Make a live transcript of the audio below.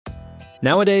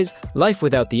Nowadays, life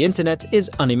without the internet is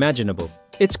unimaginable.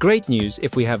 It's great news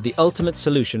if we have the ultimate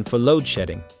solution for load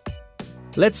shedding.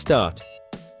 Let's start.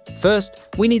 First,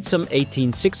 we need some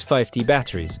 18650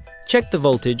 batteries. Check the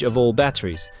voltage of all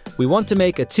batteries. We want to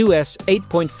make a 2S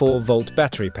 8.4 volt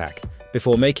battery pack.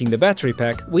 Before making the battery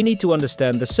pack, we need to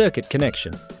understand the circuit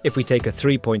connection. If we take a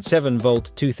 3.7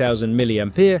 volt 2000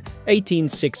 mAh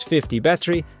 18650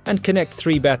 battery and connect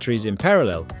 3 batteries in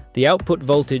parallel, the output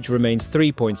voltage remains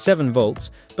 3.7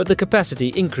 volts, but the capacity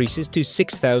increases to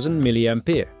 6000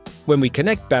 mAh. When we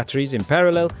connect batteries in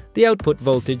parallel, the output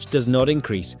voltage does not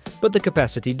increase, but the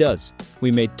capacity does.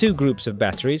 We made 2 groups of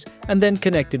batteries and then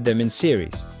connected them in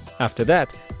series. After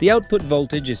that, the output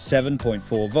voltage is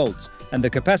 7.4 volts, and the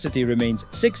capacity remains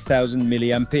 6000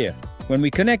 mAh. When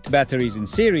we connect batteries in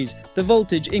series, the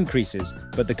voltage increases,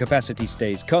 but the capacity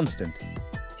stays constant.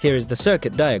 Here is the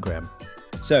circuit diagram.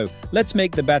 So, let's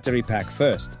make the battery pack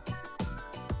first.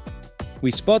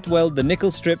 We spot weld the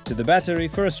nickel strip to the battery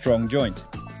for a strong joint.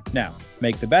 Now,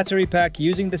 make the battery pack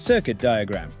using the circuit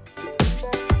diagram.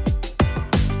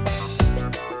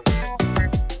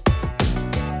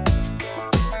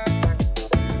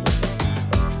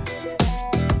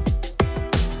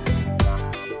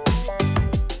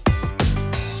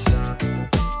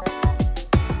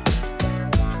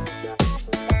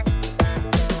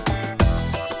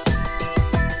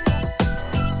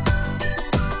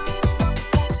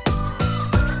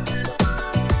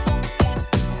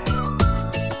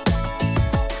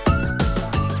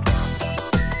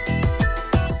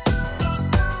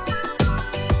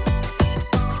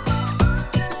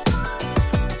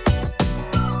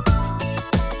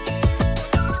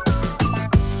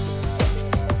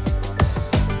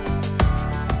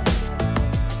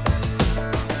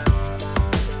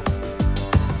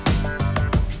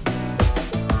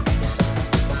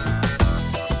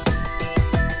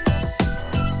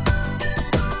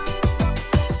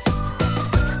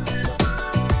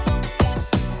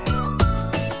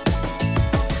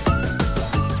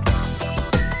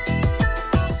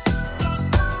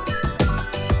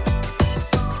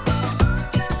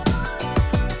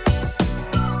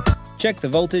 Check the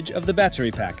voltage of the battery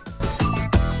pack.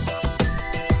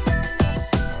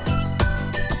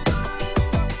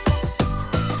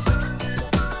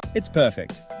 It's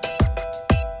perfect.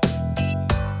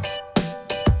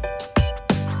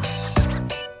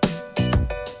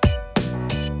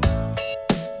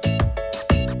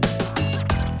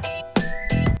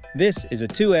 This is a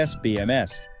 2S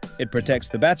BMS. It protects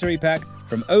the battery pack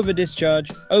from over-discharge,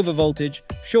 over-voltage,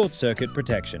 short-circuit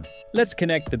protection. Let's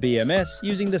connect the BMS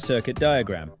using the circuit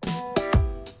diagram.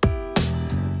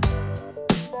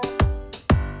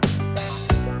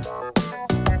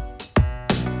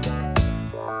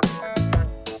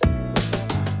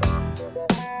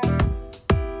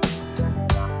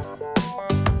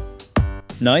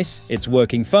 Nice, it's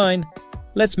working fine.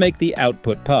 Let's make the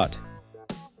output part.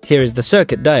 Here is the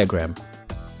circuit diagram.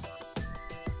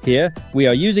 Here, we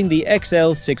are using the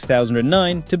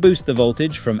XL6009 to boost the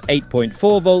voltage from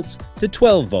 8.4 volts to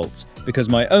 12 volts because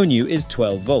my ONU is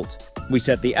 12 volt. We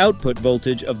set the output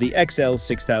voltage of the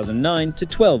XL6009 to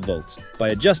 12 volts by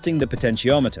adjusting the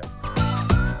potentiometer.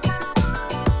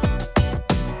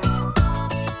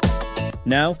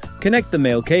 Now, connect the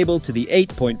male cable to the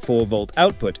 8.4 volt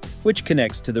output, which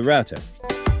connects to the router.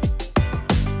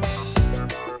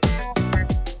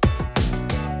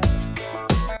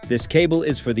 This cable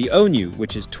is for the ONU,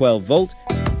 which is 12 volt,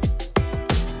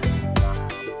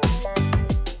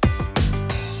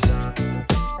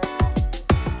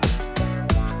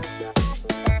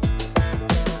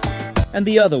 and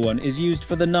the other one is used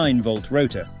for the 9 volt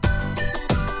rotor.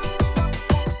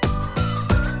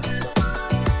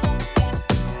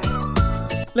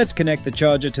 Let's connect the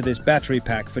charger to this battery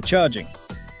pack for charging.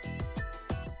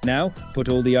 Now, put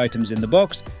all the items in the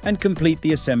box and complete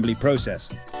the assembly process.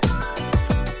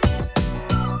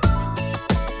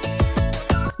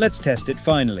 Let's test it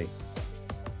finally.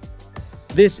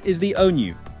 This is the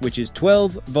ONU, which is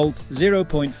 12 volt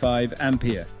 0.5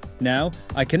 ampere. Now,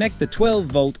 I connect the 12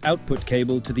 volt output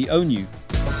cable to the ONU.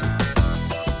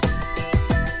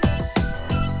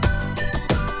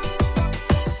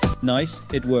 Nice,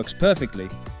 it works perfectly.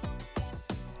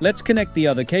 Let's connect the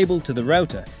other cable to the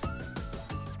router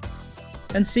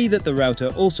and see that the router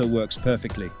also works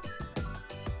perfectly.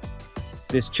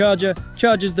 This charger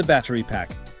charges the battery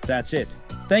pack. That's it.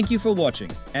 Thank you for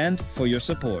watching and for your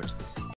support.